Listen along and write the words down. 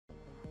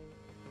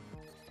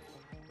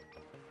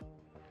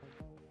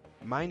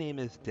My name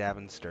is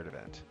Davin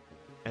Sturdivant,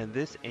 and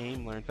this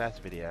AIM Learn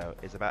Fast video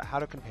is about how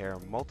to compare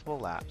multiple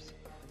laps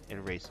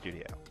in Race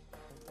Studio.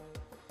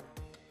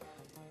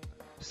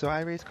 So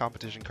I race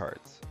competition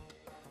carts,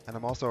 and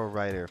I'm also a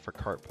writer for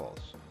Kart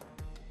Pulse,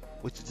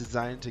 which is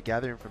designed to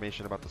gather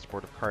information about the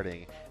sport of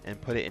karting and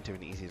put it into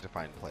an easy to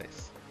find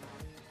place.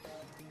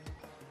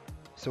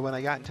 So when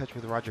I got in touch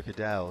with Roger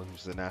Cadell,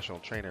 who's the national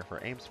trainer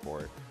for AIM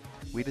Sport,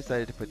 we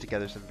decided to put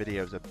together some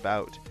videos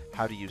about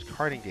how to use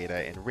karting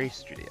data in Race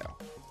Studio.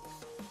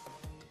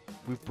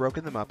 We've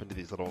broken them up into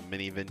these little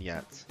mini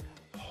vignettes,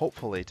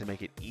 hopefully to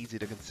make it easy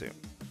to consume.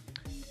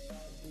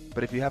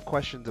 But if you have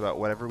questions about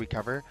whatever we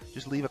cover,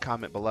 just leave a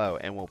comment below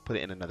and we'll put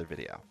it in another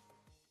video.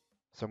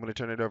 So I'm going to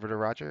turn it over to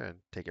Roger and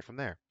take it from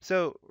there.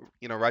 So,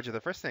 Roger, the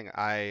first thing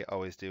I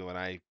always do when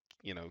I,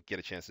 get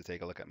a chance to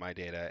take a look at my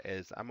data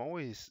is I'm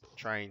always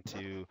trying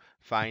to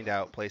find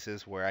out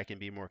places where I can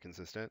be more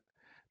consistent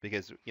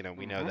because,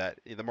 we know hmm that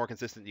the more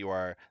consistent you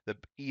are, the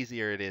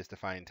easier it is to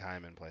find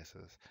time in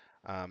places.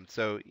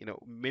 So,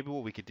 maybe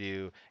what we could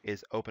do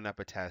is open up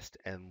a test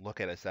and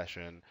look at a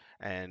session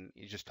and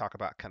you just talk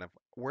about kind of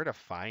where to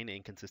find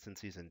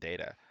inconsistencies in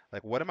data.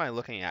 Like, what am I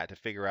looking at to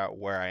figure out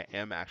where I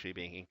am actually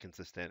being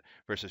inconsistent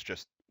versus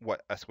just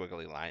what a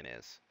squiggly line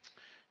is?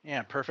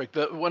 Yeah, perfect.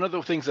 One of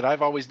the things that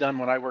I've always done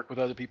when I work with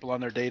other people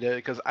on their data,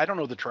 because I don't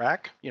know the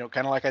track, kind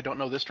of like I don't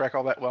know this track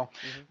all that well,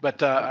 Hmm.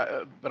 but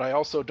I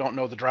also don't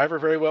know the driver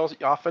very well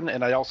often,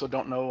 and I also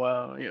don't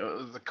know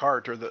the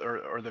cart or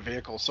the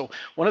vehicle. So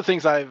one of the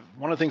things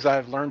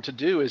I've learned to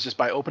do is just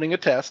by opening a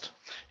test,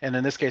 and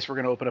in this case we're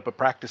going to open up a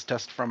practice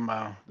test from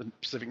the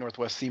Pacific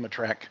Northwest SEMA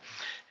track,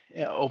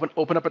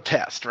 open up a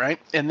test, right?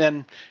 And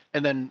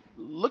then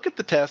look at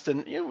the test,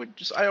 and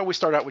I always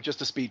start out with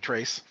just a speed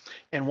trace.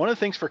 And one of the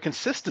things for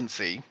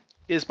consistency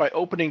is by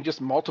opening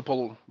just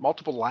multiple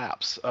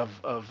laps of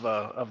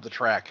the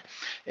track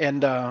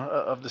and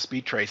of the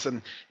speed trace.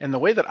 And the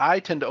way that I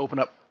tend to open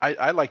up,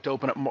 I like to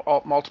open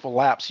up multiple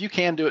laps. You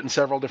can do it in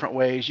several different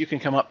ways. You can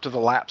come up to the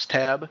laps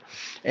tab,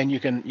 and you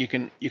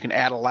can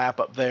add a lap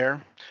up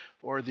there,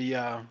 or the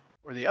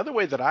other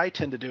way that I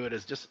tend to do it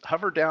is just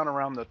hover down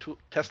around the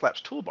test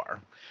laps toolbar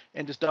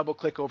and just double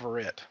click over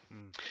it.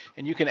 Mm,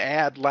 And you can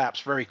add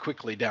laps very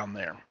quickly down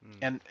there.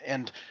 mm,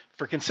 And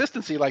for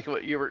consistency, like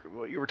what you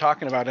were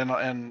talking about, and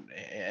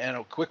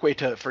a quick way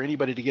for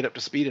anybody to get up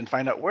to speed and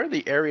find out where are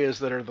the areas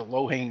that are the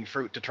low hanging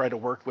fruit to try to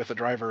work with the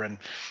driver and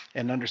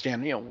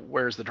understand,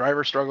 where's the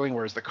driver struggling,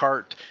 where's the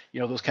cart,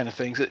 those kind of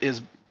things. It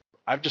is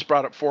I've just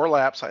brought up 4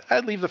 laps.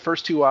 I'd leave the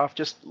first 2 off,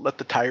 just let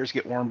the tires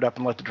get warmed up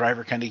and let the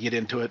driver kind of get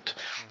into it.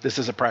 mhm, This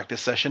is a practice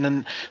session,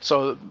 and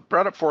so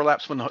brought up 4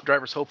 laps when the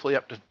driver's hopefully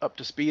up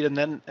to speed, and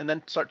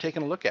then start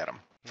taking a look at them.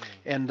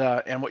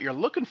 mm. And what you're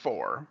looking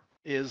for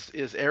is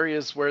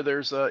areas where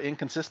there's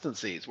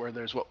inconsistencies, where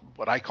there's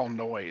what I call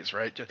noise,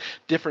 right? Just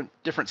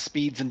different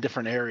speeds in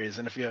different areas.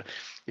 And if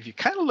you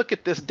kind of look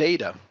at this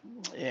data,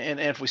 and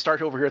if we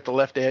start over here at the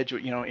left edge,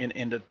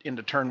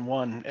 into turn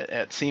one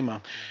at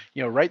SEMA,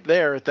 Mm, right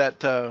there at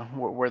that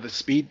where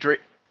the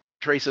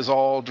traces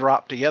all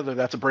drop together,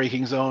 that's a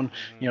braking zone.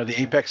 mhm,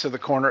 The apex of the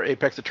corner,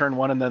 apex of turn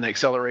one, and then the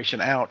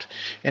acceleration out.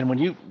 mhm,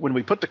 And when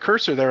we put the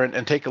cursor there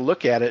and take a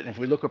look at it, and if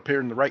we look up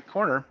here in the right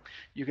corner,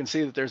 you can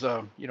see that there's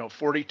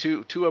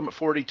 42, two of them at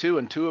 42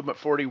 and two of them at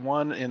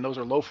 41, and those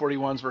are low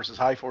 41s versus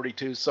high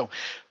 42s. So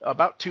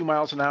about 2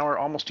 miles an hour,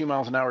 almost 2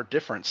 miles an hour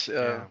difference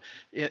yeah.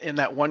 in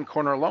that one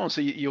corner alone.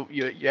 So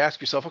you ask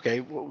yourself,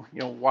 okay, well,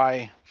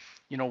 why?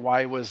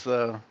 Why was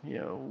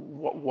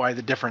why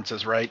the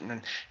differences, right?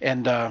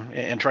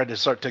 And try to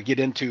start to get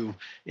into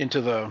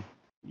the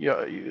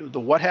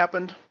what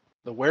happened,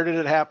 the where did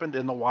it happen,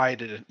 and the why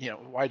did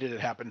it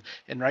happen.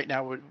 And right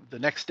now the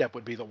next step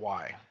would be the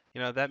why.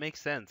 That makes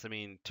sense. I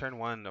mean, turn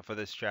one for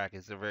this track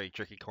is a very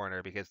tricky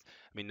corner because,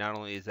 I mean, not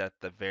only is that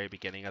the very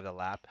beginning of the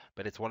lap,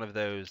 but it's one of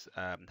those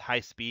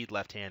high-speed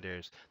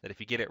left-handers that if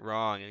you get it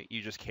wrong,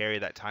 you just carry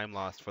that time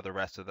loss for the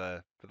rest of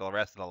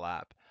the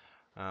lap.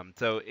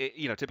 So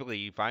typically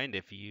you find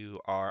if you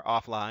are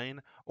offline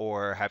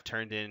or have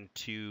turned in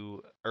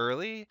too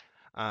early,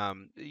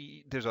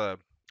 there's a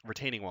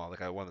retaining wall,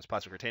 like one of those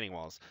plastic retaining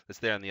walls that's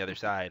there on the other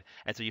side,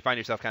 and so you find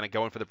yourself kind of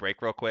going for the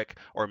brake real quick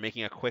or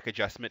making a quick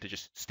adjustment to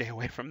just stay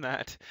away from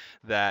that.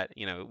 That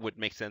would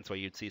make sense why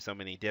you'd see so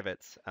many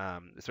divots,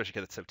 especially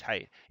because it's so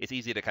tight. It's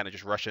easy to kind of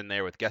just rush in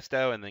there with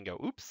gusto and then go,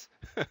 oops,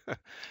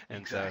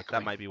 and so that Exactly.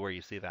 might be where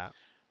you see that.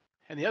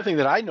 And the other thing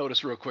that I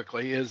noticed real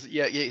quickly is,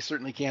 yeah, it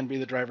certainly can be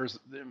the driver's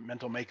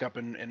mental makeup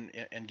and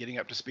getting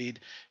up to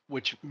speed,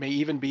 which may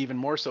even be even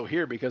more so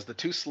here because the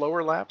two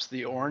slower laps,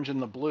 the Hmm. orange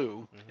and the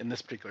blue, Hmm. in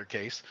this particular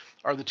case,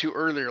 are the two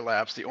earlier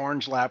laps. The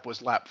orange lap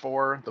was lap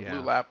 4, the blue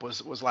Yeah. lap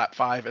was lap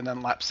 5, and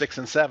then lap 6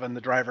 and 7,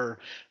 the driver,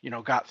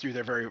 got through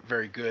there very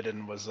very good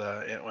and was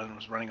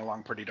running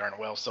along pretty darn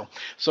well. So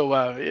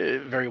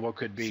it very well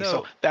could be. So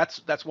So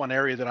that's one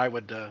area that I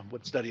would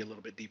study a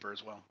little bit deeper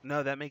as well.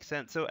 no, that makes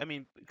sense. So, I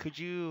mean, could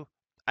you?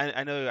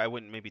 I know I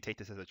wouldn't maybe take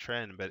this as a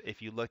trend, but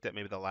if you looked at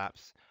maybe the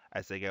laps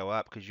as they go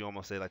up, because you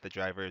almost say like the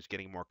driver is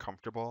getting more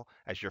comfortable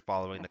as you're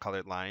following the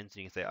colored lines.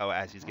 You can say, oh,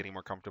 as he's getting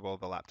more comfortable,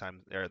 the lap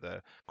time or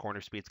the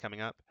corner speed's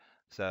coming up.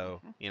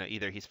 So, Hmm.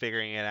 either he's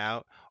figuring it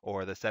out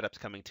or the setup's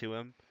coming to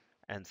him,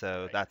 and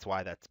so Right. that's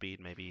why that speed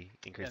may be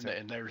and increasing.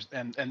 and there's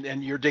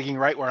and you're digging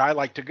right where I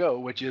like to go,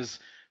 which is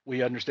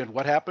we understand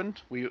what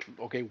happened, we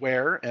okay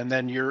where, and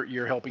then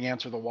you're helping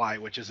answer the why,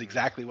 which is Hmm.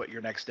 exactly what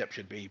your next step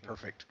should be. Hmm.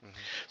 Perfect. Hmm.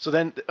 So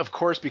then, of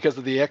course, because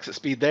of the exit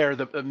speed there,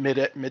 the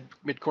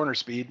mid corner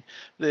speed,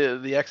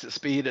 the exit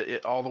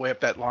speed all the way up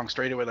that long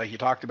straightaway like you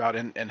talked about,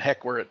 and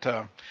heck, we're at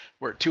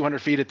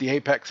 200 feet at the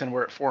apex, and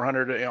we're at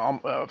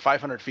 400,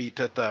 500 feet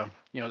at the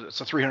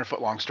it's a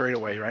 300-foot long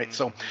straightaway, right?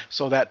 Hmm.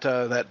 So Hmm. that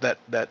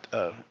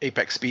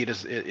apex speed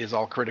is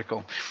all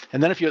critical.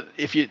 And then if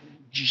you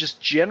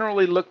just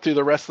generally look through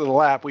the rest of the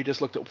lap, we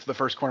just looked at the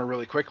first corner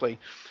really quickly.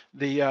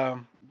 The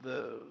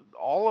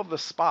all of the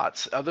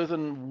spots, other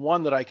than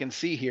one that I can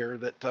see here,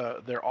 that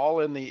they're all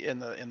in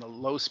the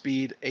low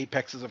speed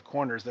apexes of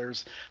corners.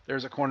 There's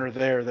a corner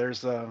there.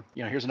 There's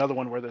here's another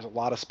one where there's a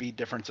lot of speed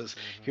differences.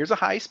 Hmm. Here's a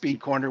high speed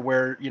corner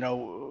where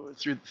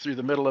through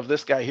the middle of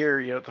this guy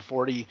here, the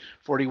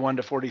 41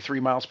 to 43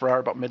 miles per hour,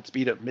 about mid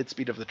speed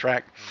of the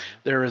track. Hmm.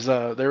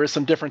 There is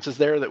some differences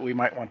there that we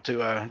might want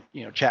to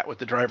chat with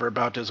the driver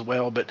about as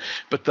well. But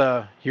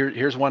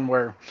here's one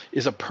where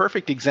is a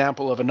perfect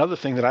example of another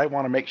thing that I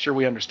want to make sure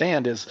we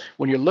understand is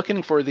when you're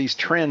looking for these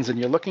trends and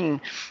you're looking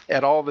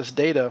at all this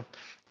data,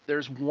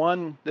 this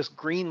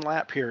green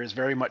lap here is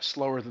very much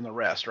slower than the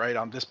rest, right,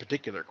 on this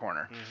particular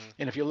corner. Hmm.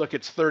 And if you look,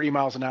 it's 30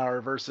 miles an hour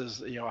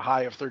versus a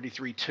high of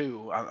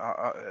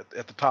 33.2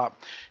 at the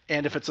top.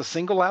 And if it's a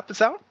single lap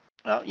that's out,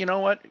 well, you know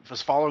what? If it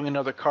was following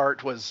another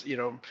cart,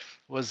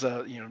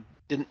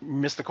 didn't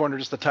miss the corner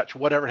just a touch,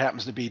 whatever it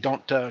happens to be,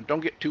 don't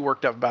get too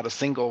worked up about a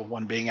single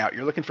one being out.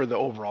 You're looking for the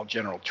overall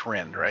general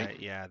trend, right? Right.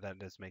 Yeah, that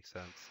does make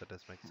sense. That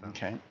does make sense.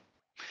 Okay.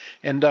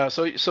 And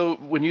so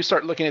when you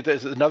start looking at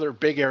this, another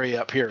big area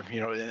up here,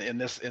 in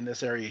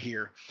this area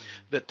here, Hmm.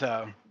 that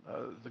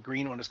the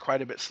green one is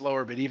quite a bit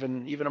slower. But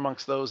even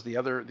amongst those, the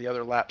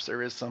other laps,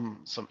 there is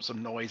some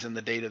noise in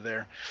the data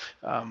there.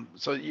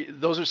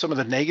 Those are some of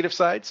the negative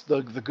sides.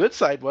 The good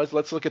side was,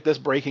 let's look at this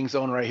braking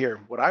zone right here.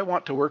 What I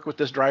want to work with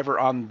this driver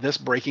on this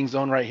braking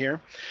zone right here,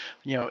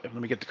 let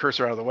me get the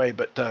cursor out of the way,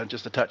 but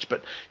just a touch.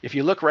 But if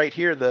you look right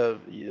here,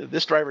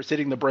 this driver is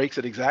hitting the brakes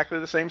at exactly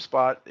the same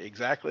spot,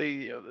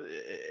 exactly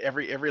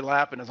every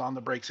lap, and is on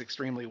the brakes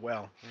extremely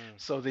well. Mm.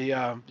 So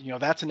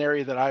that's an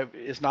area that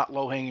is not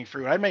low hanging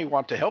fruit. I may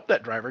want to help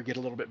that driver get a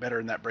little bit better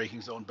in that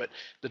braking zone, but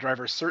the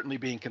driver is certainly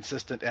being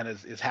consistent and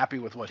is happy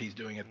with what he's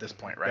doing at this Hmm.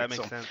 point, That right? makes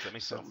So sense. That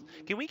makes so sense.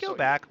 Can we go so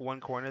back one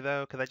corner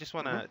though? Because I just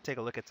want mhm. to take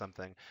a look at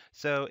something.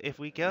 So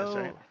That's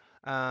right.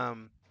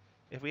 um,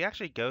 if we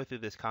actually go through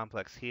this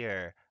complex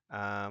here,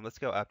 let's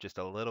go up just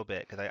a little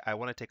bit because I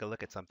want to take a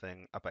look at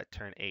something up at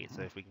turn 8.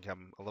 So if we can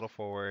come a little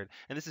forward,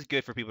 and this is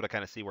good for people to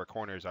kind of see where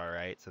corners are,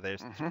 right? So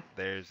Hmm.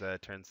 there's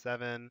turn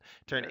 7,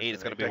 turn There's 8 is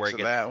the going to be where apex it of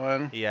gets, that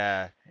one.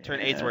 yeah, turn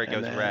 8 is where it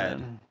And goes red.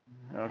 then,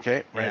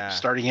 okay, right, Yeah.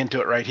 starting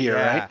into it right here,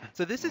 right? Yeah.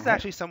 So this is Okay.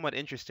 actually somewhat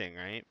interesting,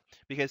 right?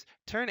 Because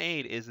turn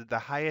 8 is the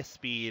highest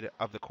speed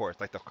of the course,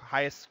 like the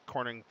highest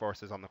cornering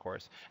forces on the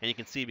course. And you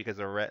can see because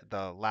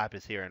the lap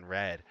is here in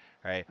red,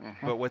 right? Hmm.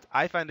 But what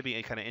I find to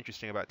be kind of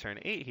interesting about turn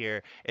 8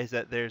 here is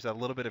that there's a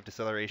little bit of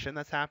deceleration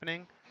that's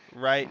happening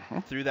right Hmm.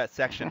 through that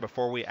section Hmm.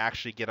 before we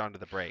actually get onto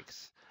the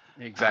brakes.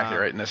 Exactly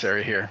Um, right in this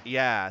area here.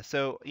 yeah,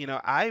 so,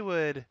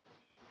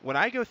 when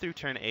I go through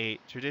turn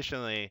 8,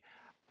 traditionally,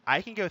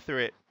 I can go through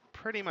it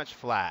pretty much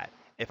flat.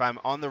 If I'm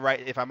on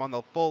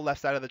the full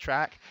left side of the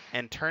track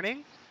and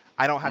turning,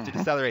 I don't have to Hmm.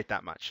 decelerate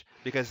that much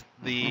because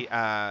Hmm. the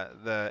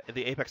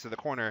apex of the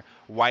corner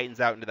widens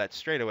out into that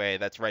straightaway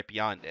that's right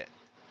beyond it.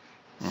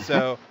 Hmm.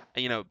 So,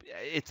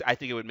 I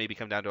think it would maybe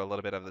come down to a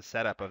little bit of the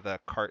setup of the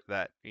cart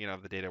that,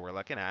 of the data we're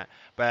looking at.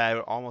 But I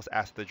would almost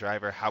ask the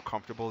driver how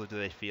comfortable do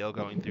they feel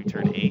going through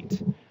turn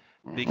 8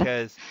 Hmm.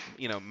 because,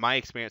 my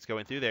experience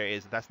going through there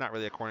is that's not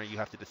really a corner you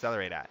have to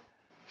decelerate at.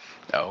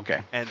 Oh,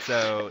 okay. And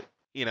so,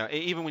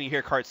 even when you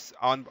hear carts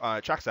on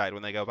trackside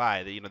when they go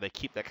by, they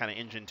keep that kind of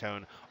engine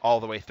tone all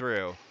the way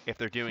through if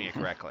they're doing it Hmm.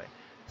 correctly.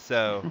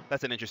 So Hmm.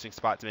 that's an interesting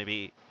spot to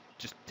maybe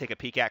just take a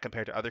peek at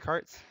compared to other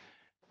carts,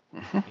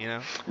 Hmm. you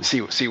know?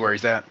 See where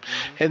he's at.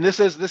 Hmm. And this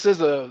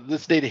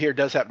data here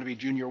does happen to be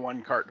Junior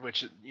One cart,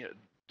 which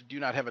do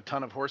not have a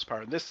ton of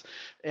horsepower.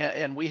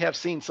 And we have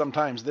seen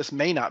sometimes this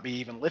may not be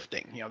even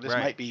lifting. This Right.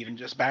 might be even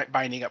just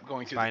binding up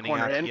going through the Binding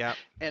corner. up. And Yep.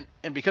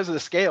 and because of the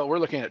scale, we're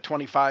looking at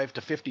 25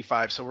 to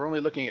 55. So we're only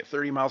looking at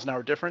 30 miles an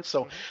hour difference.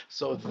 So Hmm.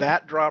 so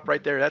that drop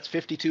right there, that's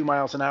 52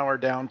 miles an hour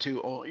down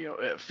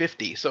to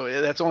 50.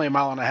 So that's only a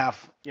mile and a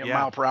half, Yeah.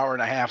 mile per hour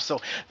and a half.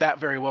 So that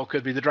very well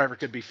could be the driver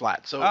could be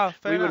flat. So Oh,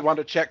 fair we would enough. want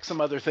to check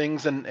some other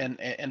things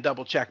and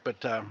double check.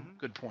 But Hmm.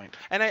 good point.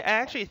 And I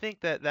actually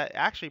think that that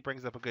actually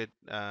brings up a good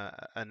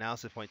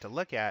analysis point to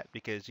look at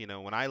because,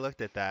 when I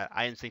looked at that,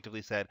 I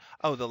instinctively said,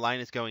 oh, the line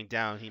is going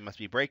down. He must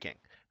be braking.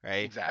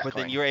 right? But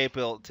then Exactly. you're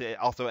able to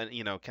also,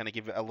 kind of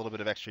give a little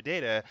bit of extra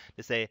data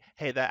to say,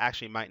 hey, that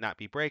actually might not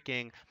be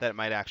braking, that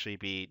might actually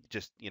be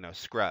just,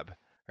 scrub,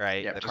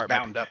 right? Yeah, The just cart might be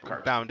bound up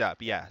cars. bound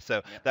up, yeah.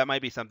 So Yeah. that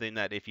might be something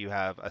that if you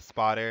have a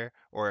spotter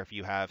or if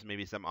you have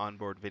maybe some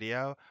onboard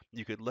video,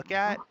 you could look Hmm.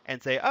 at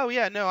and say, oh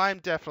yeah, no, I'm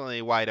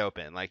definitely wide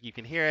open. Like you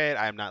can hear it,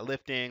 I'm not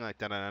lifting, like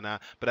da da da da,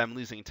 but I'm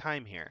losing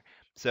time here.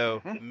 So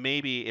Hmm.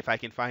 maybe if I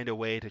can find a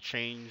way to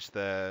change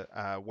the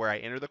where I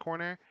enter the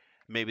corner,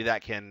 maybe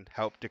that can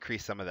help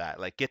decrease some of that.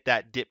 Like get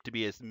that dip to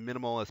be as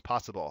minimal as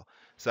possible,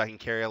 so I can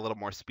carry a little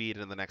more speed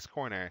in the next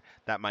corner.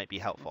 That might be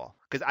helpful.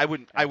 Because I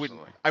wouldn't, I wouldn't,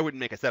 Absolutely. I wouldn't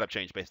make a setup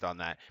change based on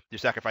that. You're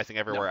sacrificing No.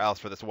 everywhere else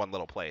for this one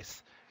little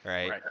place,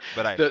 right? Right.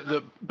 But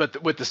I,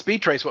 With the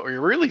speed trace, what we're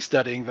really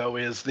studying though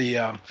is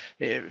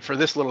for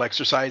this little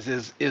exercise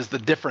is the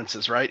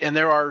differences, right? And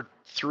there are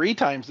three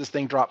times this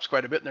thing drops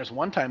quite a bit, and there's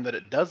one time that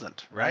it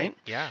doesn't, right? right?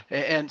 Yeah.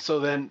 And so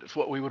then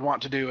what we would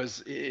want to do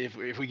is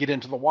if we get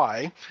into the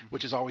why, Hmm.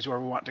 which is always where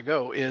we want to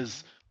go,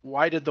 is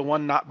why did the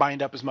one not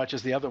bind up as much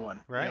as the other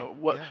one? Right.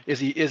 What Yeah. is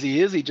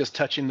he just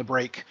touching the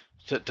brake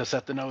to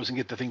set the nose and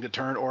get the thing to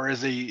turn, or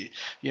is he,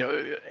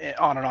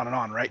 on and on and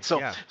on, right? So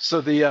Yeah.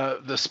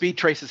 the speed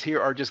traces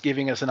here are just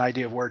giving us an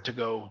idea of where to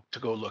go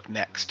look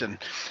next, Hmm.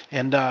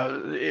 and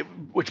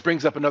which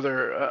brings up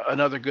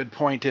another good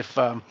point. If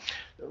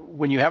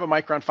when you have a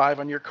Micron 5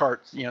 on your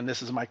cart, and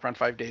this is a Micron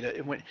 5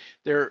 data, when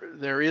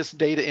there is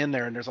data in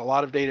there, and there's a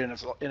lot of data,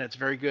 and it's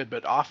very good.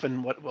 But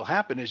often what will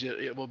happen is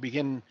it will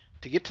begin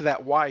to get to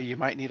that why. You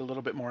might need a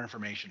little bit more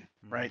information,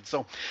 Hmm. right?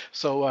 So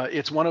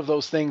it's one of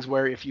those things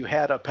where if you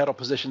had a pedal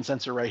position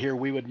sensor right here,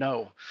 we would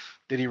know.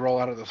 Did he roll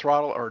out of the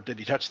throttle, or did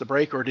he touch the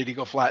brake, or did he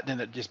go flat and then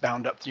it just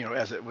bound up,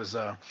 as it was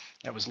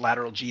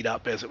lateral G'd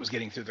up as it was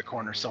getting through the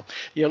corner. Hmm. So,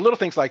 little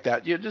things like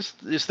that. Just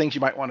things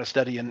you might want to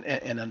study and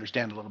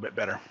understand a little bit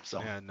better.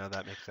 So. Yeah. No,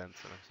 that makes sense.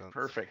 That makes sense.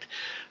 Perfect.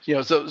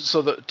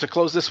 To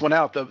close this one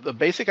out, the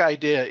basic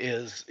idea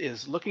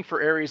is looking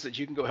for areas that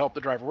you can go help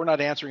the driver. We're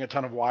not answering a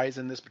ton of whys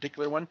in this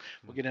particular one.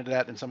 We'll get into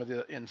that in some of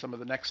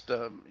the next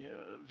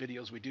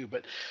videos we do.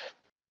 But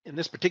in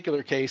this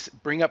particular case,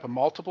 bring up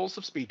multiples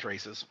of speed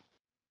traces.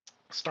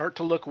 Start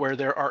to look where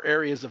there are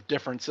areas of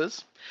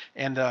differences,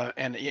 and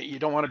you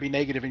don't want to be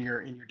negative in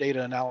your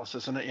data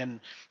analysis.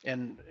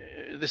 And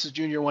this is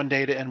Junior One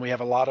data, and we have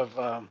a lot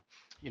of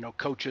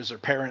coaches or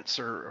parents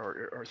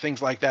or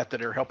things like that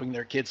are helping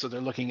their kids, so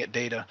they're looking at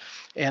data,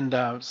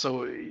 and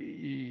so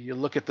you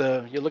look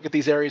at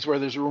these areas where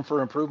there's room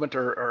for improvement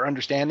or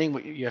understanding.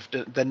 You have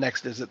to then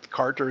next, is it the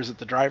cart or is it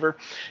the driver,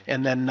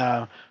 and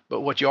then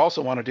but what you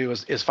also want to do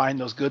is find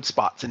those good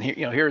spots. And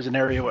here's an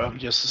area of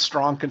just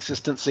strong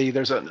consistency.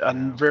 There's a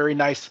Yeah. very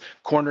nice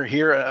corner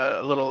here,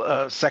 a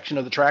little section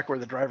of the track where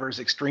the driver is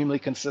extremely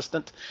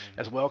consistent Hmm.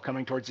 as well,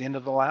 coming towards the end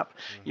of the lap.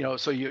 Hmm.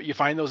 So you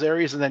find those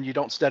areas, and then you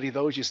don't study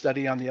those. You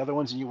study on the other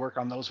ones, and you work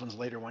on those ones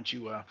later once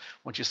you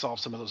solve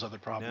some of those other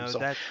problems. No,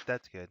 So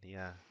that's good.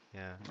 Yeah,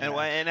 yeah. And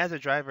yeah, and as a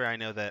driver, I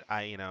know that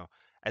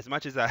as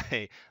much as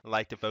I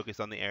like to focus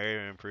on the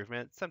area of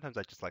improvement, sometimes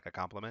I just like a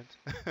compliment.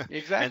 And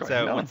exactly.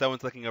 so when No.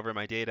 someone's looking over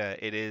my data,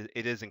 it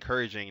is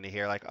encouraging to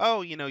hear like,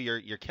 oh,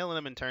 you're killing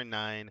them in turn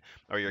 9,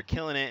 or you're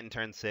killing it in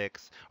turn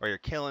 6, or you're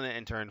killing it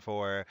in turn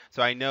 4.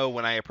 So I know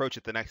when I approach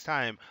it the next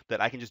time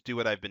that I can just do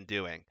what I've been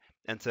doing.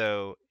 And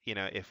so,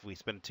 if we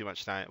spend too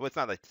much time, well, it's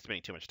not like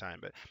spending too much time,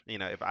 but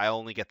if I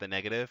only get the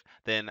negative,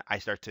 then I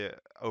start to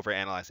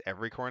overanalyze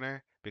every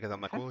corner because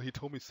I'm like, well, he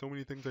told me so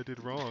many things I did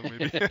wrong,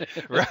 maybe,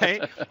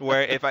 right?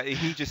 Where if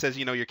he just says,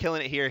 you're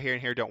killing it here, here,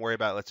 and here, don't worry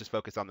about it. Let's just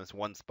focus on this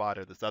one spot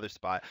or this other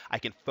spot. I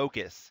can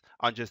focus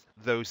on just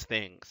those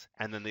things,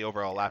 and then the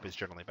overall Yeah. lap is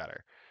generally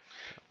better.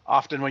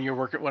 Often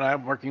when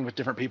I'm working with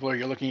different people, or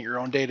you're looking at your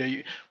own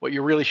data, what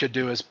you really should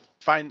do is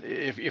find,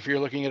 if you're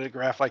looking at a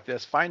graph like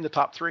this, find the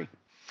top three,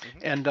 Hmm.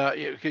 and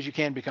because you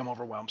can become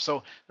overwhelmed.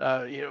 So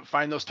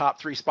find those top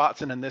three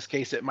spots, and in this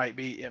case, it might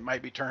be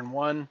turn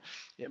one,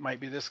 it might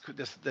be this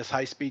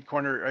high speed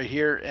corner right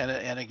here,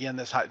 and again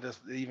this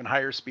even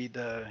higher speed,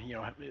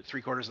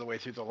 3/4 of the way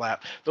through the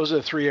lap. Those are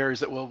the three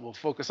areas that we'll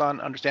focus on,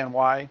 understand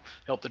why,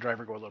 help the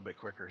driver go a little bit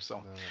quicker. So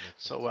No, that makes sense.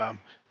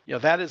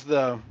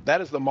 so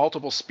that is the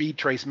multiple speed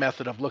trace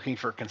method of looking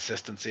for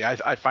consistency.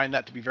 I find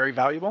that to be very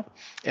valuable,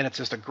 and it's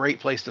just a great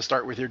place to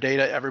start with your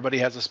data. Everybody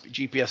has a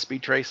GPS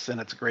speed trace,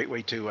 and it's a great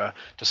way to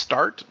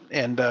start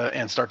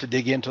and start to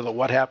dig into the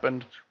what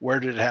happened, where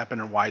did it happen,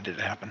 and why did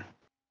it happen.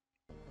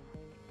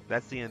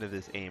 That's the end of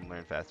this AIM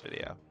Learn Fast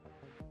video.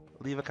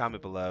 Leave a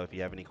comment below if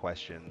you have any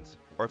questions,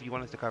 or if you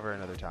want us to cover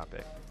another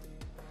topic.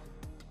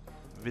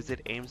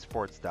 Visit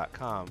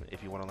aimsports.com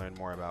if you want to learn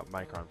more about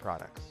Micron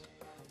products.